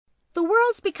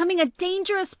world's becoming a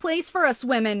dangerous place for us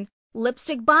women.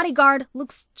 Lipstick Bodyguard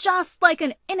looks just like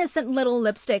an innocent little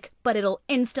lipstick, but it'll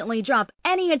instantly drop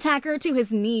any attacker to his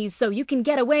knees so you can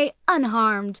get away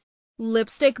unharmed.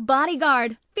 Lipstick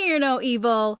Bodyguard, fear no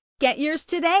evil. Get yours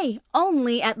today,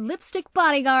 only at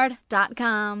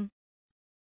lipstickbodyguard.com.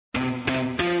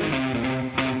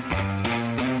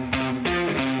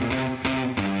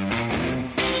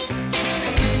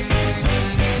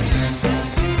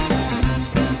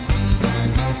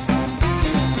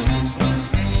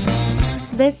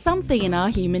 There's something in our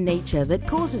human nature that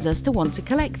causes us to want to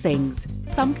collect things.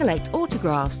 Some collect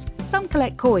autographs, some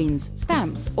collect coins,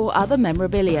 stamps, or other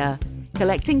memorabilia.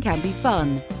 Collecting can be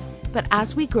fun, but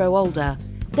as we grow older,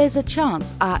 there's a chance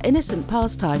our innocent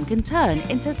pastime can turn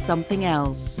into something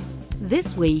else.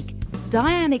 This week,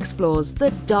 Diane explores the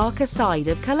darker side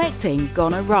of collecting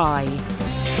gone awry.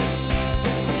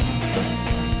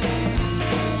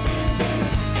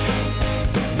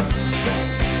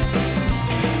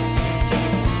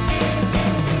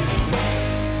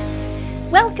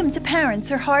 Welcome to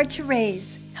Parents Are Hard to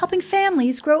Raise, helping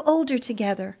families grow older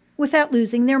together without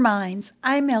losing their minds.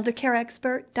 I'm elder care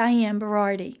expert Diane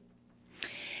Berardi.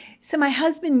 So my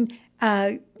husband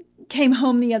came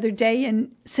home the other day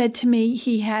and said to me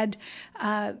he had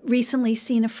recently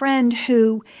seen a friend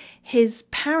who his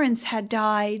parents had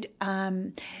died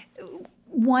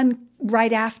one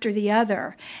right after the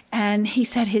other. And he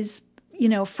said his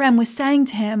friend was saying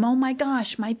to him, "Oh my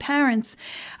gosh, my parents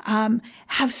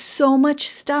have so much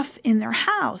stuff in their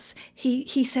house."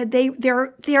 He said they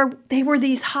were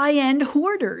these high-end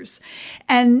hoarders,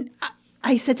 and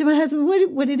I said to my husband,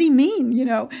 "What did he mean?"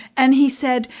 And he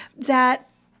said that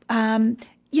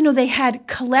they had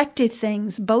collected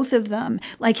things, both of them.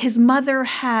 Like his mother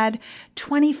had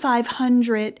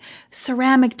 2,500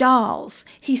 ceramic dolls.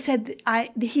 He said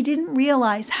he didn't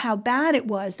realize how bad it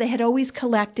was. They had always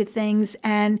collected things.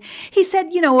 And he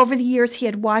said, over the years he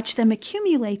had watched them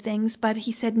accumulate things. But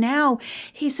he said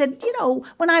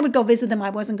when I would go visit them, I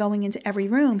wasn't going into every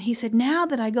room. He said, now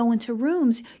that I go into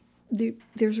rooms,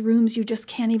 there's rooms you just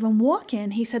can't even walk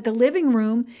in. He said the living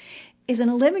room isn't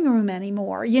a living room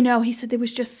anymore. He said there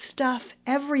was just stuff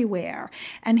everywhere.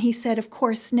 And he said, of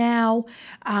course, now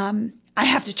I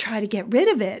have to try to get rid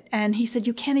of it. And he said,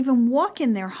 you can't even walk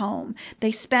in their home.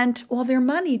 They spent all their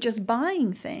money just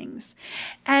buying things.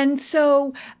 And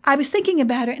so I was thinking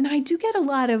about it, and I do get a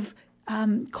lot of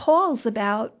calls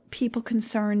about people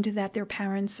concerned that their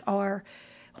parents are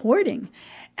hoarding.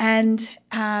 And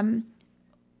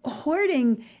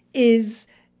hoarding is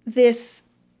this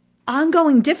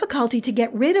ongoing difficulty to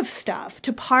get rid of stuff,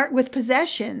 to part with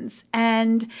possessions,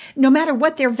 and no matter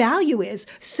what their value is.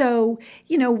 So,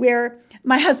 where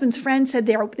my husband's friend said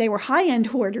they were high-end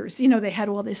hoarders, they had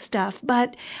all this stuff.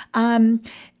 But,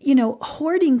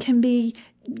 hoarding can be,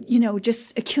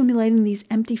 just accumulating these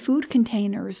empty food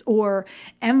containers or,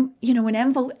 in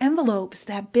envelopes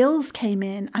that bills came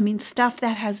in. Stuff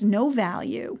that has no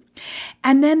value.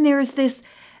 And then there's this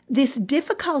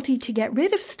difficulty to get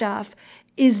rid of stuff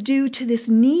is due to this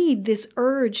need, this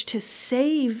urge to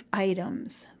save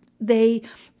items. A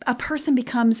person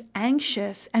becomes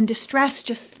anxious and distressed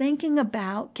just thinking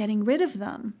about getting rid of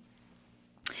them.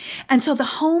 And so the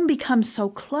home becomes so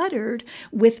cluttered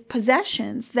with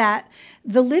possessions that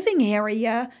the living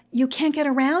area, you can't get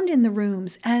around in the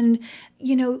rooms. And,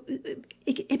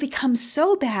 it becomes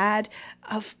so bad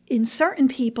in certain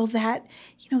people that,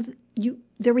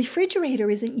 the refrigerator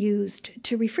isn't used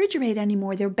to refrigerate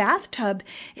anymore. Their bathtub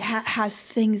has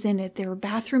things in it. Their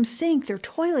bathroom sink, their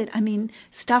toilet.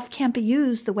 Stuff can't be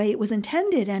used the way it was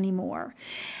intended anymore.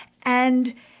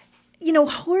 And,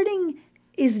 hoarding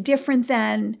is different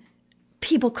than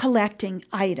people collecting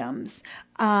items.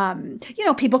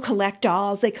 People collect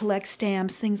dolls, they collect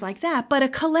stamps, things like that. But a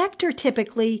collector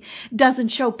typically doesn't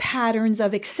show patterns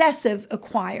of excessive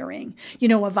acquiring,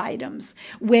 of items,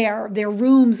 where their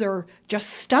rooms are just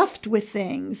stuffed with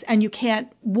things and you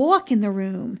can't walk in the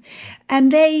room.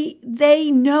 And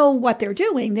they know what they're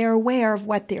doing. They're aware of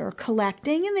what they're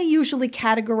collecting, and they usually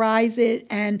categorize it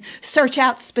and search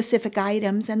out specific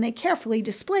items, and they carefully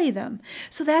display them.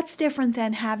 So that's different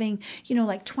than having,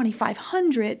 like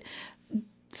 2,500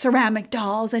 ceramic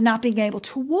dolls and not being able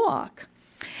to walk.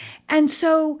 And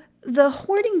so the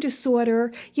hoarding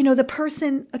disorder, the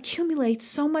person accumulates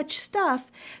so much stuff,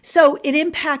 so it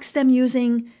impacts them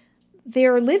using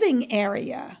their living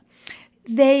area.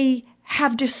 They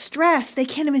have distress. They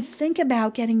can't even think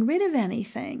about getting rid of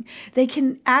anything. They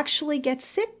can actually get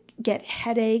sick, get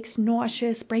headaches,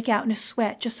 nauseous, break out in a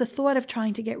sweat, just the thought of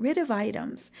trying to get rid of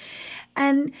items.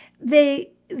 And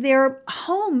their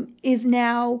home is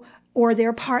now or their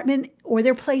apartment or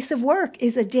their place of work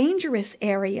is a dangerous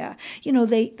area.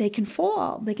 They can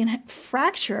fall, they can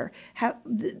fracture.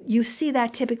 You see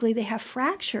that typically they have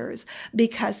fractures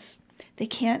because they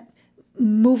can't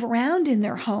move around in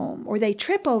their home, or they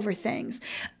trip over things.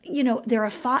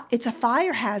 It's a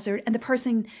fire hazard, and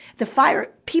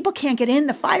people can't get in,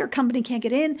 the fire company can't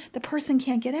get in, the person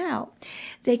can't get out.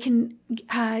 They can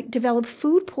develop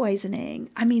food poisoning.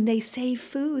 They save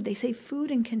food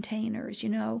in containers.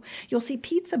 You'll see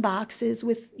pizza boxes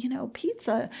with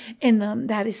pizza in them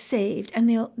that is saved, and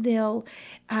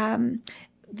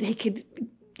they could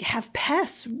have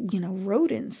pests,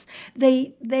 rodents.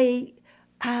 They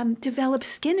develop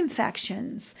skin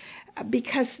infections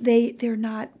because they're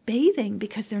not bathing,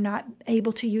 because they're not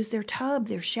able to use their tub,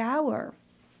 their shower.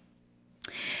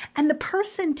 And the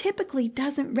person typically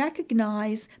doesn't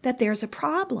recognize that there's a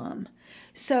problem.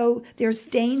 So there's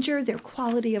danger, their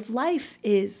quality of life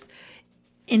is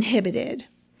inhibited.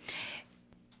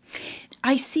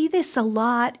 I see this a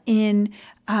lot in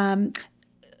the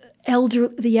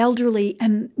elderly,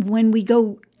 and when we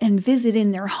go and visit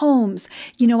in their homes,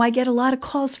 I get a lot of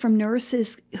calls from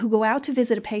nurses who go out to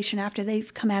visit a patient after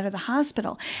they've come out of the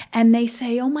hospital, and they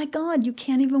say, "Oh my God, you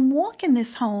can't even walk in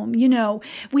this home.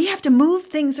 We have to move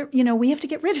things. We have to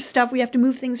get rid of stuff. We have to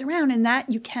move things around, and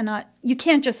that you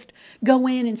can't just go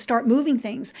in and start moving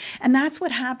things." And that's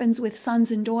what happens with sons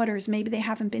and daughters. Maybe they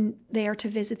haven't been there to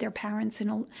visit their parents in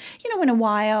a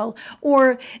while,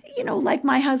 or like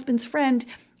my husband's friend.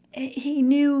 He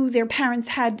knew their parents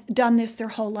had done this their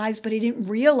whole lives, but he didn't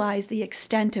realize the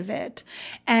extent of it.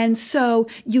 And so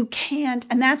you can't,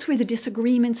 and that's where the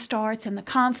disagreement starts and the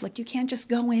conflict. You can't just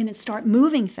go in and start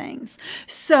moving things.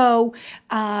 So,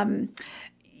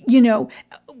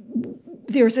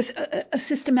 there's a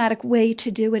systematic way to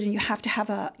do it, and you have to have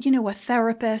a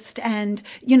therapist, and,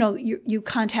 you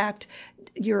contact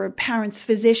your parents'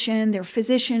 physician, their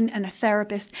physician, and a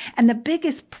therapist. And the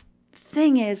biggest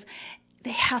thing is,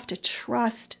 they have to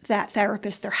trust that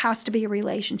therapist. There has to be a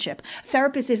relationship. A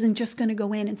therapist isn't just going to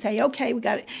go in and say, "Okay, we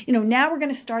got it. Now we're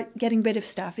going to start getting rid of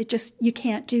stuff." You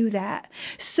can't do that.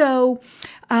 So,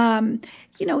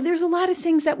 there's a lot of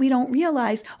things that we don't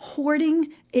realize.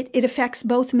 Hoarding, it affects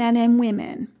both men and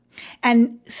women.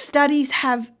 And studies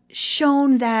have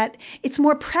shown that it's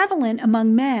more prevalent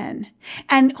among men,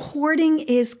 and hoarding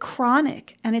is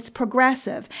chronic and it's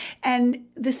progressive, and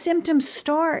the symptoms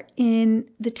start in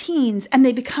the teens and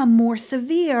they become more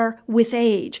severe with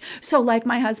age. So like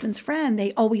my husband's friend,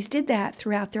 they always did that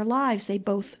throughout their lives. They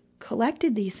both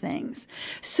collected these things.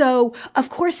 So of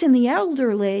course in the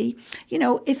elderly,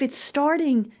 if it's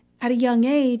starting at a young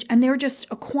age and they're just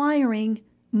acquiring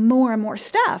more and more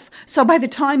stuff. So by the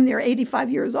time they're 85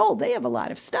 years old, they have a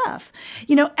lot of stuff,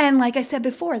 and like I said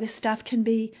before, this stuff can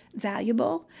be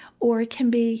valuable, or it can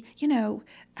be,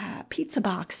 pizza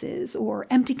boxes or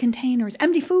empty containers,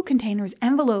 empty food containers,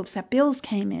 envelopes that bills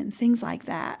came in, things like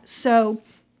that. So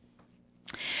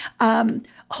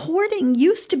hoarding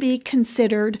used to be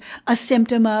considered a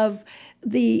symptom of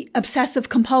the obsessive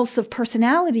compulsive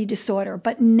personality disorder,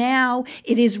 but now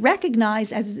it is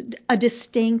recognized as a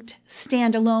distinct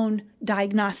standalone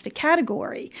diagnostic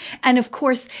category. And of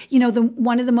course,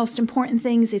 one of the most important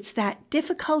things, it's that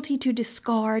difficulty to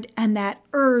discard and that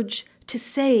urge to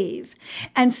save.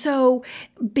 And so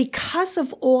because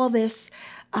of all this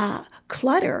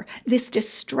clutter, this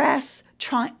distress,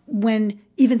 when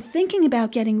even thinking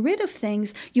about getting rid of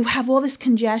things, you have all this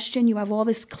congestion, you have all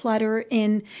this clutter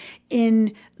in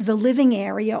the living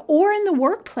area or in the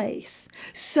workplace.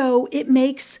 So it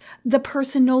makes the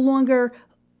person no longer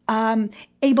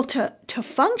able to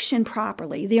function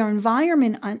properly, their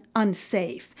environment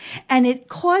unsafe, and it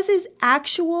causes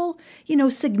actual,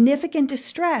 significant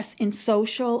distress in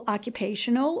social,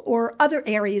 occupational, or other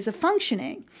areas of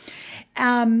functioning.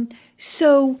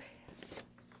 So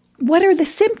what are the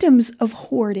symptoms of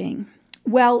hoarding?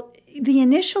 Well, the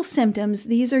initial symptoms,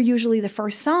 these are usually the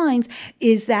first signs,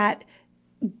 is that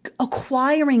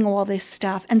acquiring all this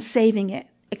stuff and saving it,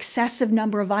 excessive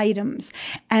number of items,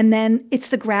 and then it's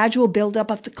the gradual buildup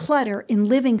of the clutter in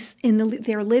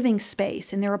their living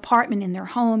space, in their apartment, in their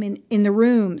home, in the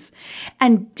rooms,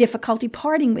 and difficulty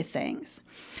parting with things.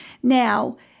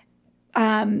 Now,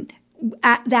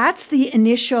 that's the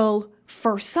initial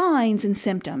first signs and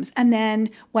symptoms. And then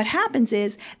what happens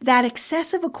is that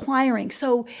excessive acquiring.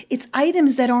 So it's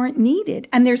items that aren't needed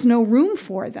and there's no room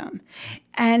for them.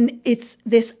 And it's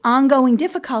this ongoing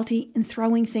difficulty in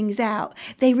throwing things out.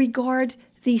 They regard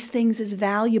these things as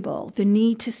valuable, the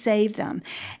need to save them.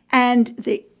 And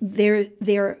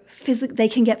they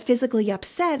can get physically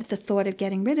upset at the thought of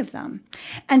getting rid of them.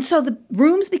 And so the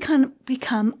rooms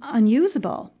become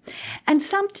unusable. And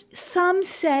some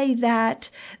say that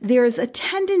there's a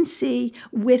tendency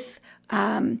with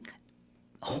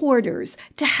hoarders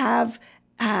to have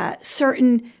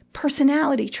certain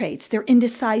personality traits. They're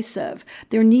indecisive.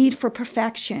 Their need for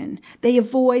perfection. They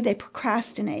avoid, they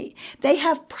procrastinate. They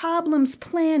have problems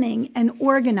planning and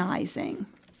organizing.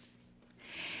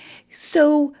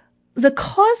 So the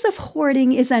cause of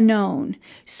hoarding is unknown.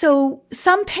 So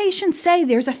some patients say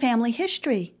there's a family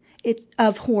history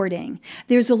of hoarding.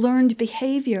 There's a learned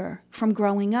behavior from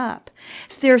growing up.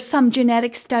 There's some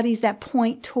genetic studies that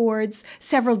point towards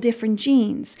several different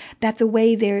genes, that the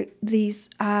way these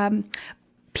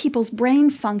people's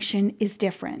brain function is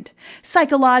different.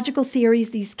 Psychological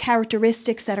theories, these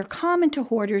characteristics that are common to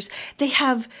hoarders, they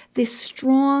have this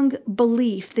strong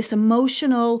belief, this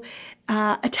emotional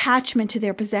attachment to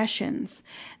their possessions.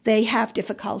 They have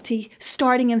difficulty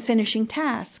starting and finishing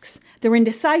tasks. They're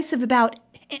indecisive about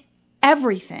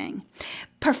everything.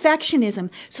 Perfectionism.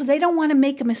 So they don't want to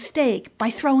make a mistake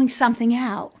by throwing something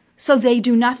out. So they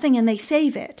do nothing and they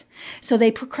save it. So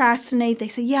they procrastinate. They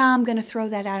say, yeah, I'm going to throw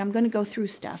that out. I'm going to go through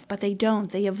stuff. But they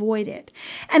don't. They avoid it.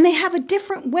 And they have a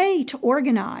different way to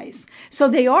organize. So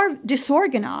they are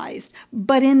disorganized,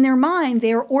 but in their mind,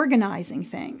 they're organizing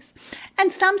things.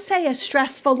 And some say a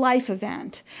stressful life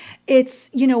event. It's,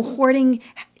 hoarding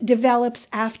develops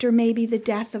after maybe the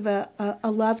death of a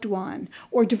loved one,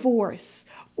 or divorce,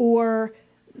 or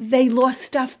they lost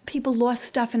stuff, people lost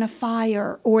stuff in a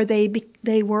fire, or they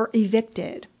were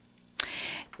evicted.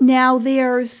 Now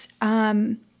there's,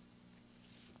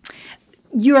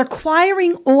 you're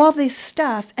acquiring all this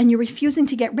stuff and you're refusing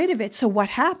to get rid of it. So what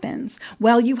happens?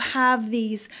 Well, you have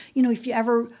these, if you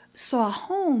ever saw a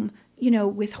home,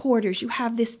 with hoarders, you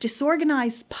have this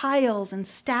disorganized piles and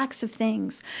stacks of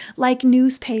things like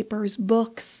newspapers,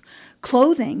 books,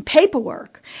 clothing,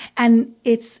 paperwork, and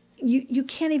you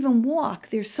can't even walk.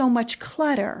 There's so much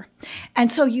clutter.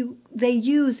 And so they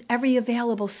use every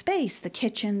available space, the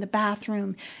kitchen, the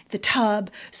bathroom, the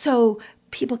tub. So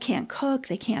people can't cook,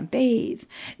 they can't bathe.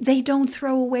 They don't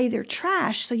throw away their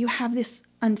trash. So you have this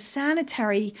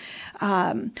unsanitary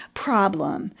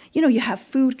problem. You have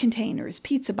food containers,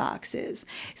 pizza boxes.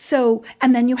 So,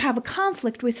 and then you have a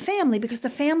conflict with family because the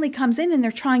family comes in and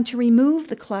they're trying to remove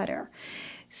the clutter.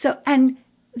 So, and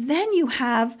then you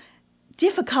have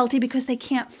difficulty because they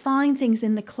can't find things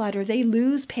in the clutter. They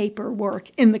lose paperwork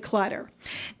in the clutter.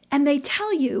 And they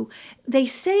tell you they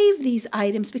save these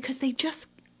items because they just,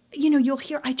 you'll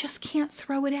hear, I just can't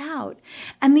throw it out.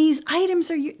 And these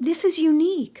items this is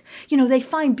unique. They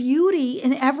find beauty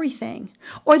in everything.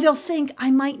 Or they'll think, I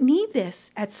might need this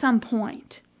at some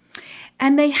point.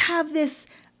 And they have this,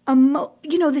 all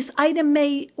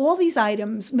these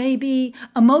items may be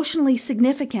emotionally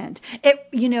significant.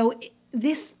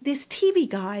 This TV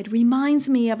guide reminds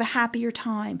me of a happier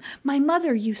time. My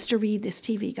mother used to read this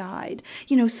TV guide,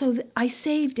 so I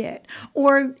saved it.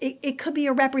 Or it could be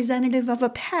a representative of a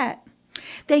pet.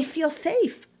 They feel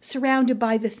safe surrounded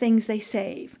by the things they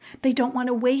save. They don't want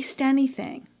to waste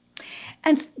anything.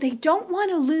 And they don't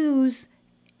want to lose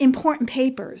important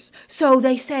papers. So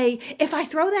they say, if I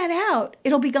throw that out,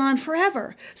 it'll be gone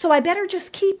forever. So I better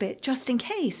just keep it just in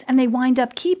case. And they wind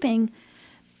up keeping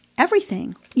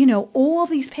everything, all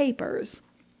these papers.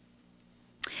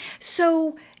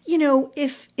 So,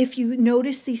 if you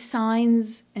notice these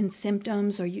signs and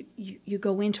symptoms, or you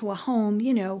go into a home,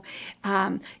 you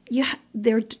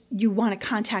want to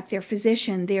contact their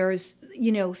physician. There's,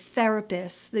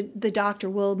 therapists. The doctor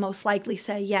will most likely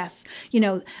say, yes,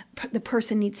 the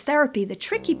person needs therapy. The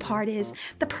tricky part is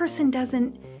the person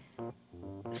doesn't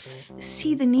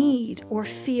see the need or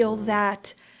feel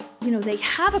that they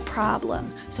have a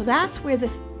problem. So that's where the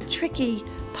tricky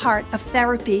part of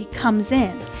therapy comes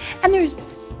in. And there's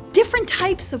different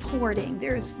types of hoarding.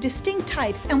 There's distinct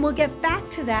types. And we'll get back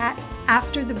to that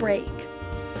after the break.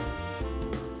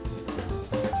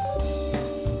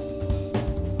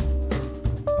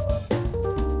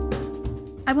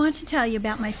 I want to tell you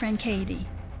about my friend Katie.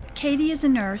 Katie is a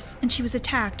nurse, and she was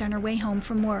attacked on her way home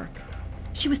from work.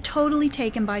 She was totally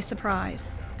taken by surprise.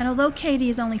 And although Katie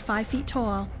is only 5 feet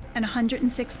tall and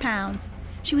 106 pounds,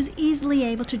 she was easily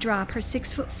able to drop her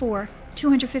 6'4",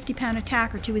 250-pound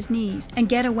attacker to his knees and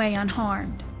get away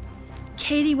unharmed.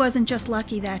 Katie wasn't just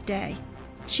lucky that day.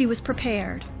 She was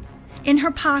prepared. In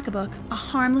her pocketbook, a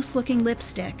harmless-looking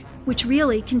lipstick, which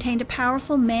really contained a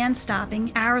powerful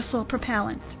man-stopping aerosol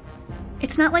propellant.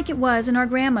 It's not like it was in our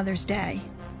grandmother's day.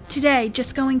 Today,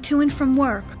 just going to and from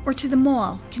work or to the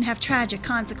mall can have tragic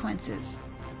consequences.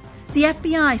 The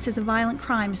FBI says a violent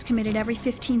crime is committed every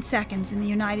 15 seconds in the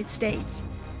United States,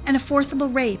 and a forcible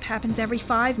rape happens every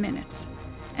 5 minutes.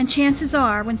 And chances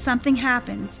are, when something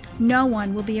happens, no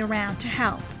one will be around to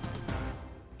help.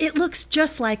 It looks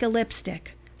just like a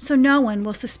lipstick, so no one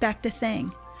will suspect a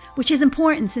thing, which is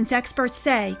important since experts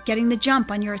say getting the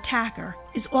jump on your attacker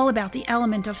is all about the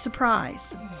element of surprise.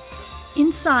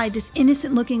 Inside this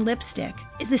innocent-looking lipstick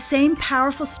is the same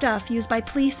powerful stuff used by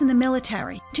police and the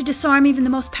military to disarm even the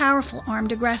most powerful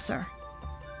armed aggressor.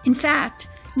 In fact,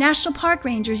 National Park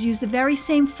Rangers use the very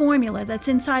same formula that's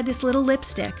inside this little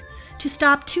lipstick to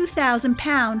stop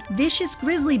 2,000-pound vicious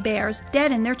grizzly bears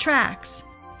dead in their tracks.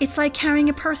 It's like carrying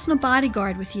a personal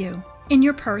bodyguard with you, in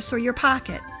your purse or your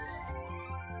pocket.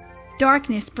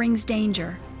 Darkness brings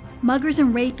danger. Muggers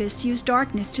and rapists use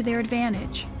darkness to their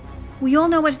advantage. We all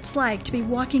know what it's like to be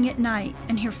walking at night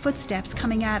and hear footsteps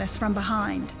coming at us from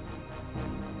behind.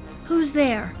 Who's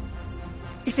there?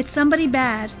 If it's somebody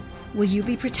bad, will you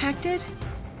be protected?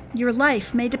 Your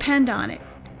life may depend on it.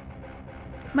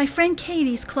 My friend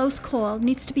Katie's close call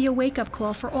needs to be a wake-up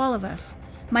call for all of us,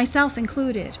 myself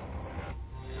included.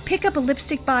 Pick up a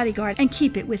lipstick bodyguard and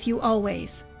keep it with you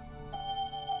always.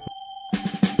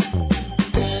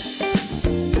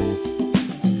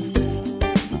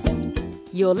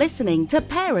 You're listening to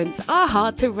Parents Are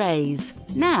Hard to Raise.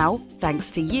 Now,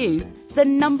 thanks to you, the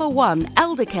 #1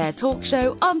 elder care talk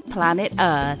show on planet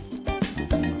Earth.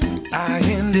 I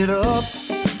ended up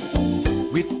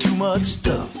with too much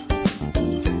stuff.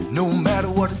 No matter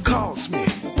what it cost me,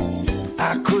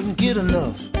 I couldn't get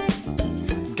enough.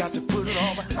 Got to put it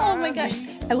all behind. Oh my gosh,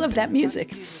 I love that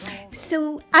music.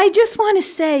 So I just want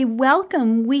to say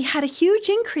welcome. We had a huge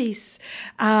increase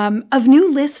of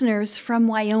new listeners from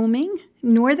Wyoming,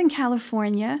 Northern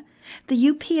California, the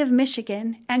UP of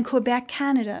Michigan, and Quebec,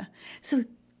 Canada. So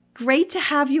great to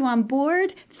have you on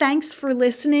board. Thanks for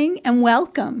listening and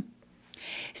welcome.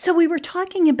 So we were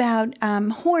talking about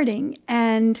hoarding,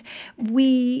 and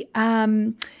we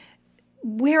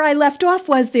where I left off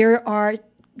was there are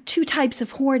two types of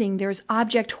hoarding. There's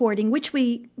object hoarding, which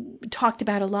we talked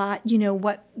about a lot,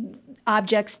 what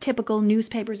objects, typical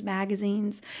newspapers,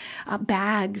 magazines,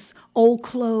 bags, old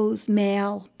clothes,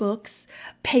 mail, books,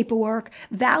 paperwork,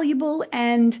 valuable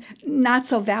and not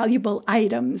so valuable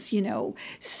items,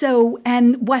 So,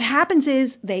 and what happens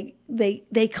is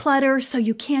they clutter, so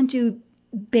you can't do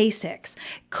basics,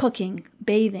 cooking,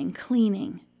 bathing,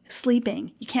 cleaning,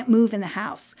 sleeping. You can't move in the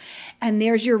house. And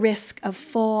there's your risk of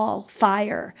fall,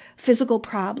 fire, physical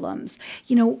problems.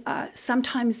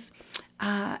 Sometimes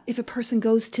if a person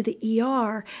goes to the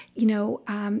ER,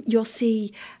 you'll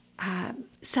see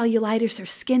cellulitis or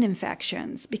skin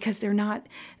infections because they're not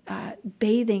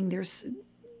bathing. There's,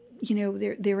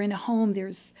 they're in a home.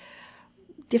 There's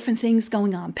different things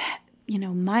going on,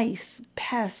 mice,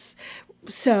 pests.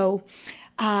 So,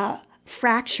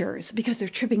 fractures because they're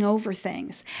tripping over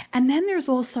things. And then there's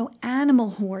also animal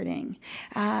hoarding,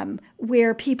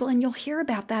 where people, and you'll hear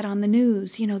about that on the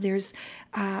news, there's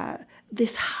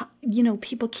this,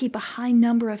 people keep a high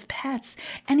number of pets,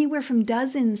 anywhere from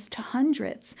dozens to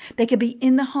hundreds. They could be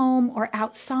in the home or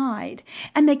outside,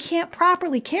 and they can't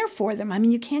properly care for them. I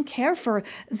mean, you can't care for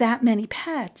that many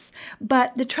pets.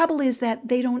 But the trouble is that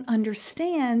they don't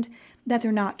understand that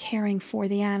they're not caring for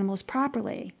the animals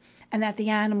properly, and that the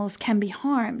animals can be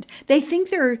harmed. They think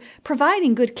they're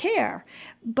providing good care,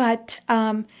 but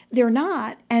they're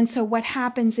not. And so what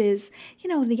happens is,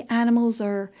 the animals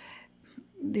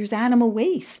there's animal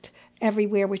waste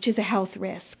everywhere, which is a health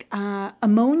risk.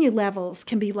 Ammonia levels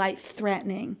can be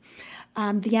life-threatening.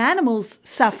 The animals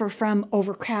suffer from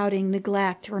overcrowding,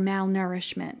 neglect, or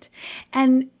malnourishment.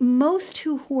 And most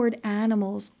who hoard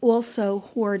animals also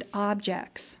hoard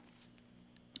objects.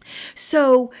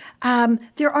 So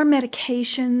there are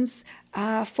medications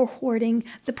for hoarding.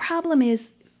 The problem is,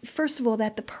 first of all,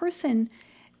 that the person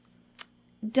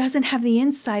doesn't have the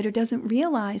insight or doesn't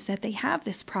realize that they have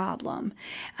this problem.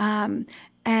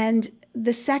 And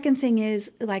the second thing is,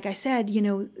 like I said,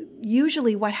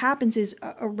 usually what happens is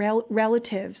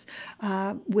relatives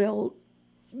will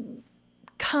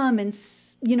come and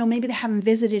maybe they haven't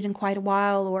visited in quite a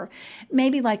while, or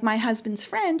maybe like my husband's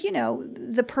friend,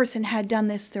 the person had done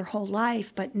this their whole life,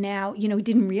 but now,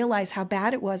 didn't realize how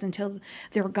bad it was until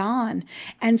they're gone.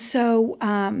 And so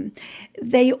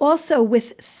they also,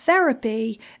 with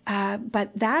therapy,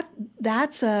 but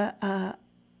that's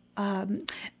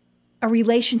a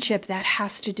relationship that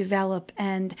has to develop,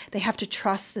 and they have to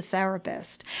trust the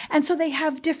therapist. And so they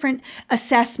have different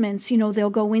assessments. They'll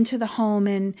go into the home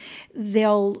and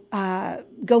they'll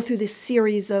go through this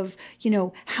series of,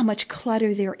 how much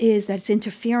clutter there is that's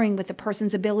interfering with the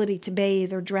person's ability to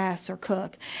bathe or dress or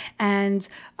cook, and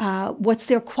what's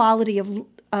their quality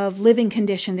of living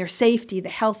condition, their safety, the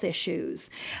health issues.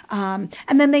 And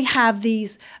then they have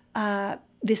this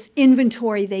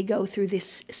inventory they go through, this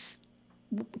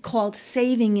called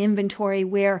saving inventory,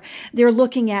 where they're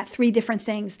looking at 3 different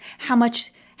things: how much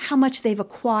they've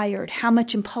acquired, how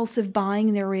much impulsive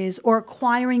buying there is, or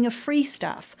acquiring of free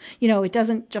stuff. It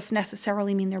doesn't just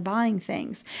necessarily mean they're buying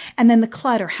things. And then the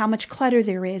clutter, how much clutter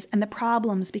there is, and the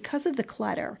problems because of the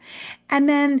clutter. And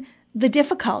then the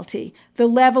difficulty, the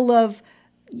level of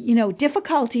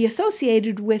difficulty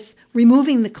associated with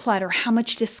removing the clutter, how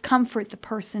much discomfort the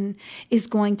person is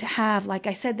going to have. Like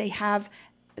I said,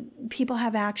 people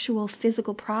have actual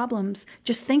physical problems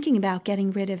just thinking about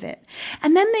getting rid of it.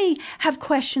 And then they have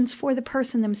questions for the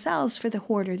person themselves, for the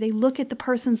hoarder. They look at the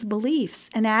person's beliefs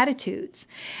and attitudes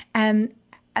and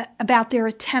about their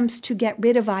attempts to get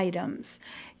rid of items,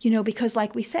 because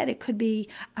like we said, it could be,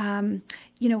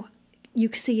 you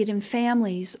see it in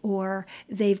families, or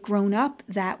they've grown up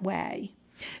that way.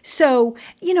 So,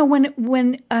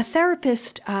 when a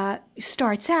therapist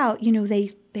starts out,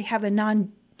 they have a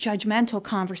non-judgmental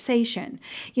conversation.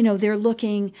 They're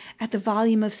looking at the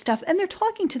volume of stuff, and they're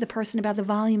talking to the person about the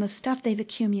volume of stuff they've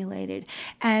accumulated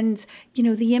and,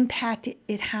 the impact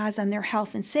it has on their health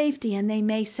and safety. And they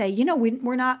may say,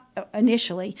 we're not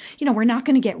initially, we're not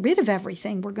going to get rid of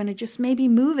everything. We're going to just maybe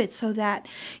move it so that,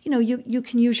 you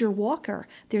can use your walker.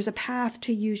 There's a path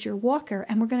to use your walker,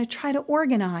 and we're going to try to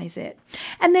organize it.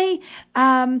 And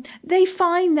they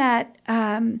find that,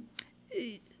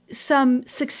 some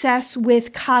success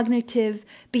with cognitive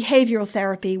behavioral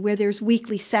therapy, where there's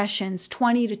weekly sessions,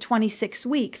 20 to 26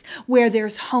 weeks, where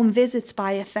there's home visits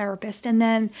by a therapist, and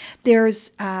then there's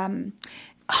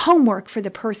homework for the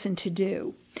person to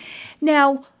do.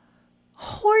 Now,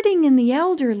 hoarding in the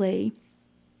elderly,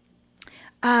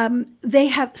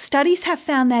 studies have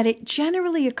found that it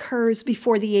generally occurs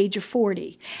before the age of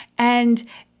 40, and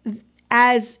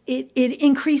as it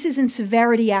increases in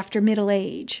severity after middle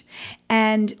age.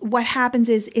 And what happens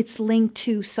is it's linked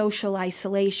to social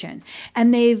isolation.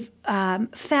 And they've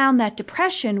found that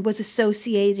depression was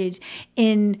associated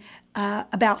in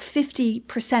about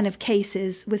 50% of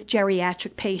cases with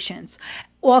geriatric patients.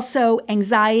 Also,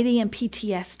 anxiety and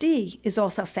PTSD is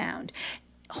also found.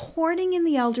 Hoarding in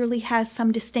the elderly has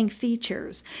some distinct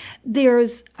features.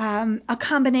 There's a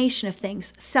combination of things.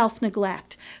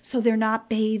 Self-neglect. So they're not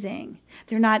bathing.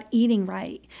 They're not eating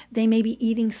right. They may be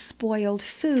eating spoiled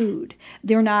food.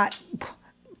 They're not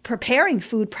preparing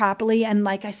food properly. And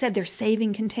like I said, they're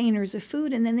saving containers of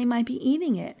food, and then they might be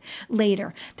eating it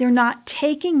later. They're not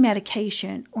taking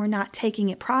medication or not taking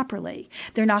it properly.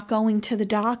 They're not going to the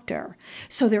doctor.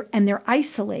 So they're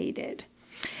isolated.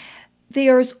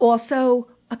 There's also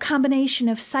a combination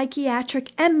of psychiatric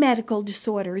and medical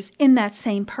disorders in that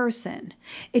same person.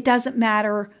 It doesn't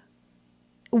matter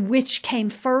which came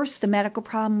first, the medical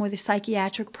problem or the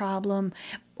psychiatric problem,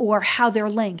 or how they're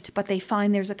linked, but they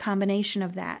find there's a combination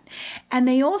of that. And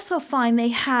they also find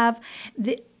they have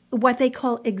what they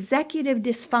call executive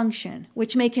dysfunction,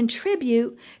 which may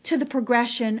contribute to the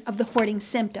progression of the hoarding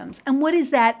symptoms. And what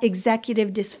is that executive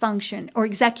dysfunction or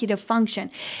executive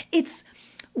function? It's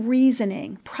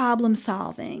reasoning, problem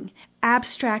solving,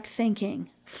 abstract thinking,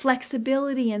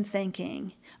 flexibility in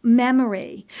thinking,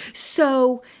 memory.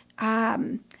 So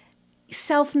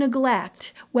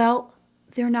self-neglect, well,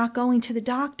 they're not going to the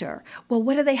doctor. Well,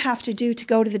 what do they have to do to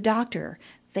go to the doctor?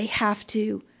 They have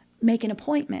to make an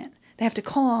appointment. They have to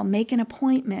call, make an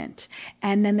appointment,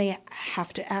 and then they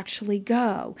have to actually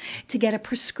go. To get a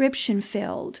prescription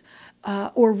filled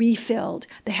or refilled,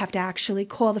 they have to actually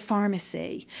call the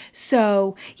pharmacy.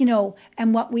 So,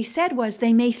 and what we said was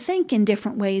they may think in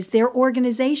different ways. Their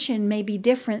organization may be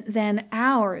different than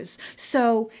ours.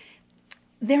 So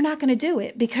they're not going to do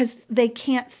it because they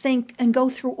can't think and go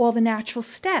through all the natural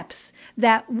steps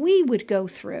that we would go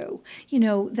through,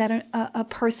 that a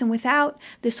person without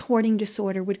this hoarding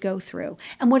disorder would go through.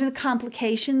 And what are the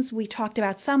complications? We talked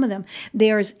about some of them.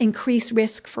 There's increased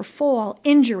risk for fall,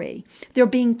 injury. They're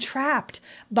being trapped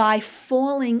by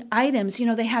falling items.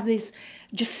 They have these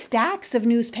just stacks of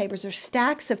newspapers or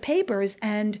stacks of papers,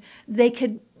 and they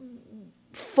could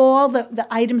fall, the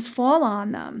items fall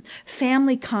on them.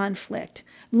 Family conflict,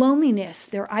 loneliness,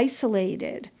 they're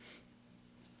isolated.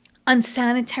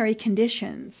 unsanitary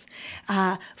conditions,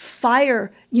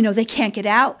 fire, they can't get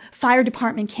out, fire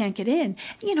department can't get in.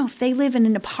 If they live in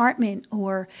an apartment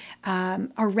or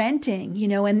are renting,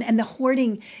 and the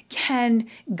hoarding can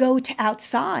go to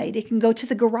outside, it can go to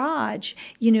the garage,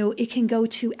 it can go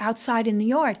to outside in the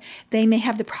yard. They may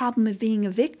have the problem of being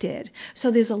evicted. So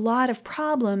there's a lot of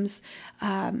problems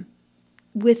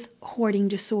with hoarding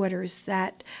disorders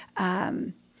that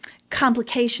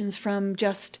complications from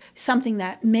just something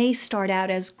that may start out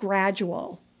as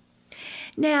gradual.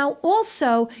 Now,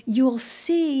 also, you'll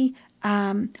see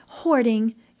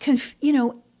hoarding,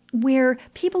 where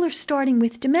people are starting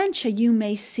with dementia, you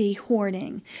may see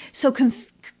hoarding. So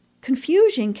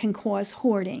confusion can cause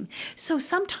hoarding. So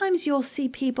sometimes you'll see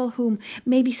people who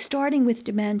may be starting with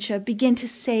dementia begin to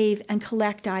save and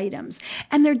collect items.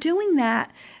 And they're doing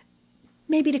that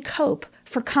maybe to cope,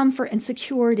 for comfort and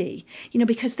security,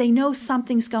 because they know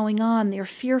something's going on. They're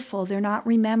fearful. They're not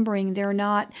remembering. They're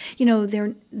not,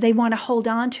 they want to hold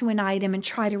on to an item and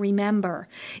try to remember.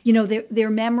 Their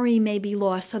memory may be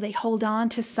lost, so they hold on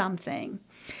to something.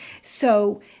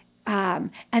 So,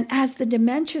 and as the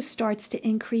dementia starts to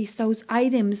increase, those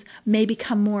items may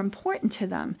become more important to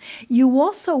them. You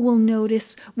also will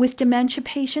notice with dementia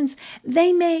patients,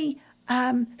 they may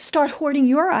start hoarding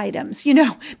your items.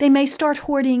 They may start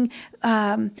hoarding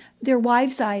their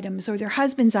wives' items or their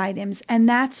husband's items, and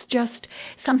that's just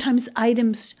sometimes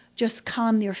items just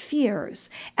calm their fears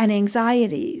and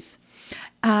anxieties.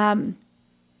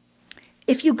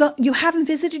 If you haven't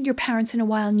visited your parents in a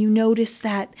while and you notice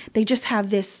that they just have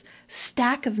this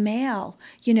stack of mail,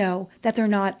 that they're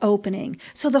not opening.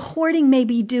 So the hoarding may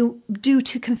be due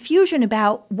to confusion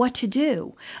about what to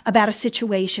do about a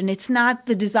situation. It's not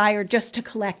the desire just to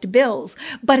collect bills,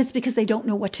 but it's because they don't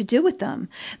know what to do with them.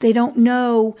 They don't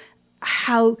know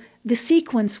how the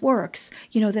sequence works,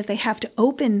 that they have to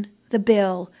open the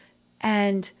bill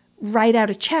and write out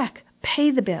a check,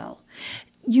 pay the bill.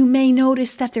 You may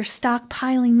notice that they're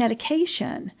stockpiling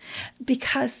medication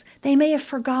because they may have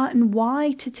forgotten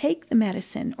why to take the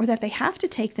medicine, or that they have to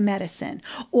take the medicine,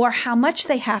 or how much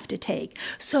they have to take.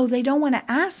 So they don't want to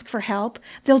ask for help.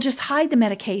 They'll just hide the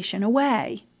medication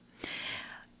away.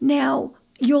 Now,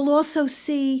 you'll also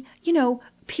see,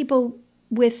 people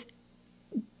with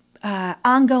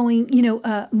ongoing,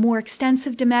 more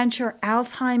extensive dementia or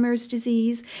Alzheimer's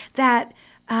disease that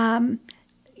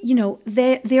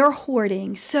they're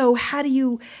hoarding. So how do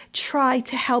you try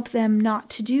to help them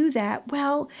not to do that?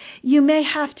 Well, you may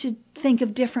have to think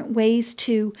of different ways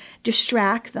to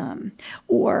distract them,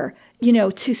 or,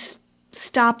 to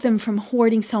stop them from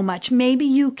hoarding so much. Maybe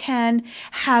you can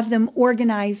have them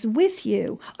organize with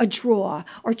you a drawer,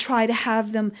 or try to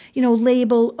have them,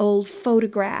 label old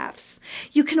photographs.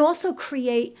 You can also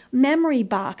create memory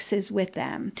boxes with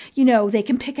them. They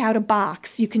can pick out a box.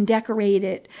 You can decorate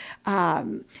it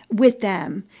with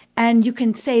them. And you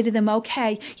can say to them,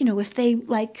 okay, if they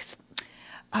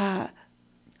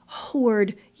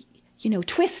hoard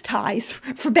twist ties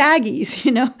for baggies,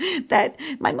 that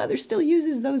my mother still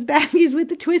uses those baggies with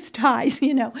the twist ties,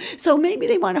 So maybe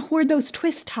they want to hoard those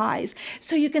twist ties.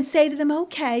 So you can say to them,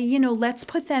 okay, let's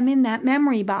put them in that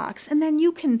memory box. And then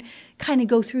you can kind of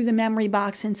go through the memory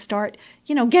box and start,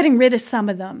 getting rid of some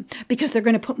of them because they're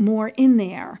going to put more in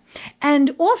there.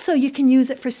 And also you can use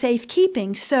it for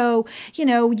safekeeping. So,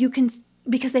 you can,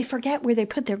 because they forget where they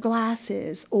put their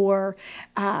glasses or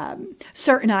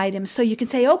certain items. So you can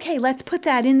say, okay, let's put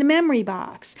that in the memory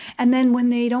box. And then when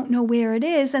they don't know where it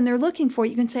is and they're looking for it,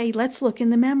 you can say, let's look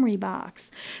in the memory box.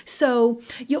 So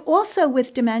you also,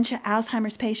 with dementia,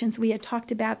 Alzheimer's patients, we had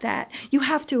talked about that. You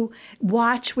have to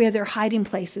watch where their hiding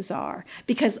places are,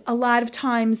 because a lot of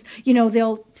times,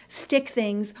 they'll stick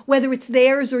things, whether it's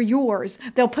theirs or yours,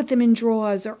 they'll put them in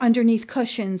drawers or underneath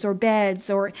cushions or beds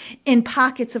or in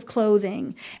pockets of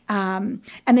clothing. And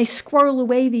they squirrel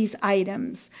away these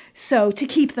items so to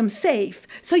keep them safe.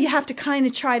 So you have to kind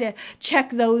of try to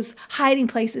check those hiding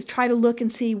places, try to look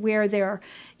and see where they're,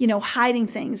 hiding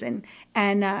things,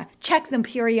 and check them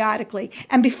periodically.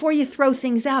 And before you throw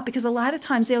things out, because a lot of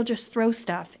times they'll just throw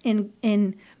stuff in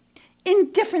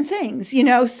different things,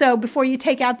 so before you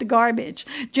take out the garbage,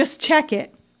 just check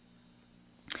it.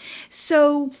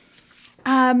 So,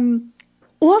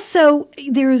 also,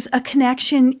 there's a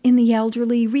connection in the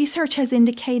elderly. Research has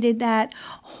indicated that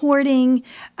hoarding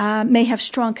may have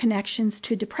strong connections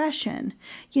to depression.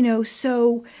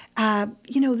 So,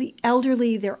 the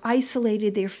elderly, they're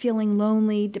isolated, they're feeling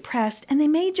lonely, depressed, and they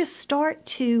may just start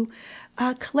to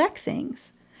collect things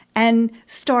and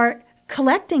start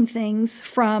collecting things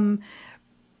from,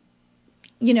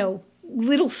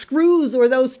 little screws or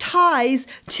those ties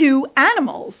to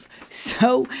animals.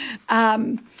 So,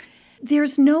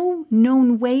 there's no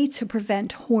known way to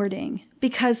prevent hoarding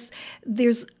because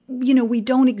we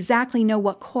don't exactly know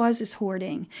what causes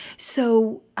hoarding.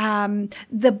 So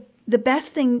the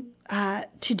best thing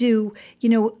to do,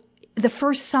 the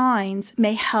first signs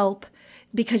may help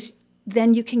because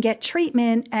then you can get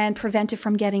treatment and prevent it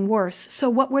from getting worse. So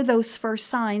what were those first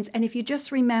signs? And if you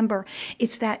just remember,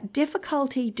 it's that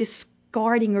difficulty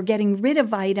discarding or getting rid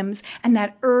of items and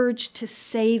that urge to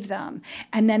save them,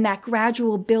 and then that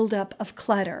gradual buildup of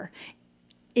clutter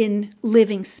in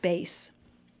living space.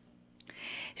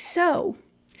 So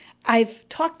I've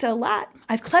talked a lot.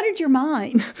 I've cluttered your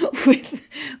mind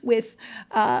with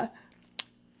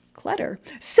clutter.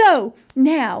 So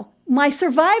now, my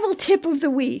survival tip of the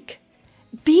week: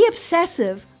 be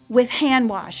obsessive with hand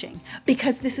washing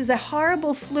because this is a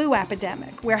horrible flu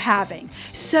epidemic we're having.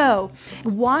 So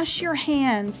wash your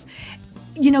hands.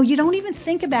 You don't even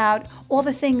think about all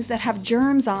the things that have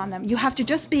germs on them. You have to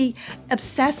just be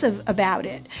obsessive about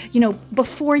it.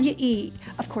 Before you eat,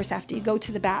 of course, after you go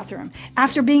to the bathroom,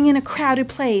 after being in a crowded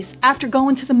place, after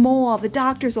going to the mall, the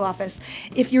doctor's office,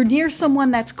 if you're near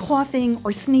someone that's coughing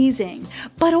or sneezing.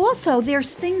 But also,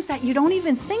 there's things that you don't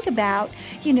even think about,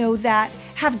 that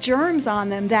have germs on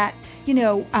them, that,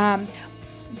 the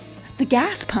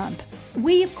gas pump.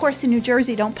 We, of course, in New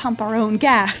Jersey don't pump our own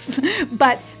gas,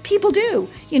 but people do.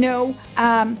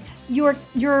 Your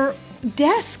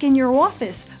desk in your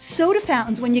office, soda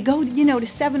fountains, when you go, to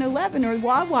 7-Eleven or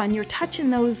Wawa and you're touching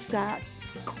those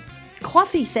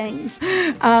coffee things,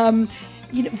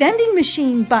 vending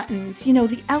machine buttons,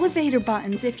 the elevator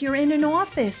buttons. If you're in an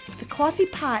office, the coffee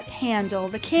pot handle,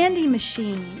 the candy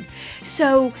machine.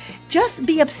 So just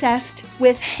be obsessed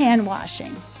with hand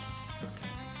washing.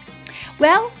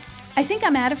 Well, I think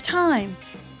I'm out of time.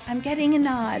 I'm getting a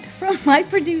nod from my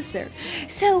producer.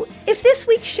 So if this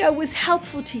week's show was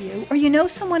helpful to you, or you know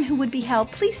someone who would be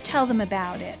helped, please tell them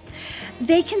about it.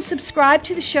 They can subscribe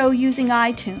to the show using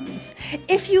iTunes.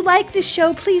 If you like this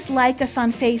show, please like us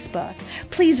on Facebook.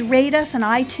 Please rate us on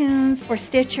iTunes or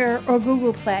Stitcher or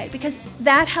Google Play because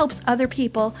that helps other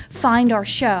people find our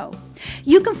show.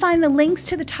 You can find the links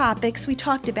to the topics we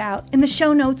talked about in the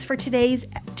show notes for today's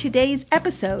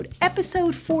episode,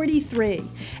 episode 43,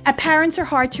 at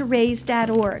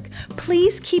parentsareHardToRaise.org.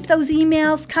 Please keep those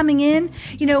emails coming in.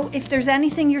 If there's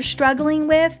anything you're struggling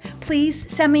with, please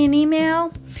send me an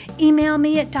email. Email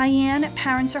me at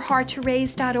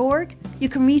Diane@parentsareHardToRaise.org. You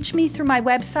can reach me through my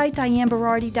website,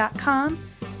 DianeBerardi.com.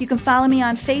 You can follow me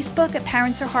on Facebook at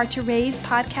Parents Are Hard to Raise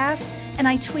Podcast, and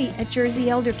I tweet at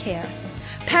Jersey Elder Care.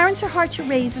 Parents Are Hard to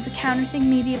Raise is a Counterthing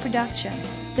Media production.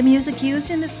 The music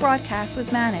used in this broadcast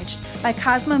was managed by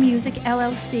Cosmo Music,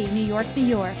 LLC, New York, New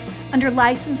York, under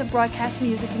license of Broadcast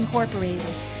Music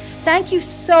Incorporated. Thank you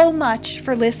so much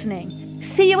for listening.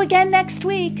 See you again next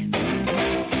week.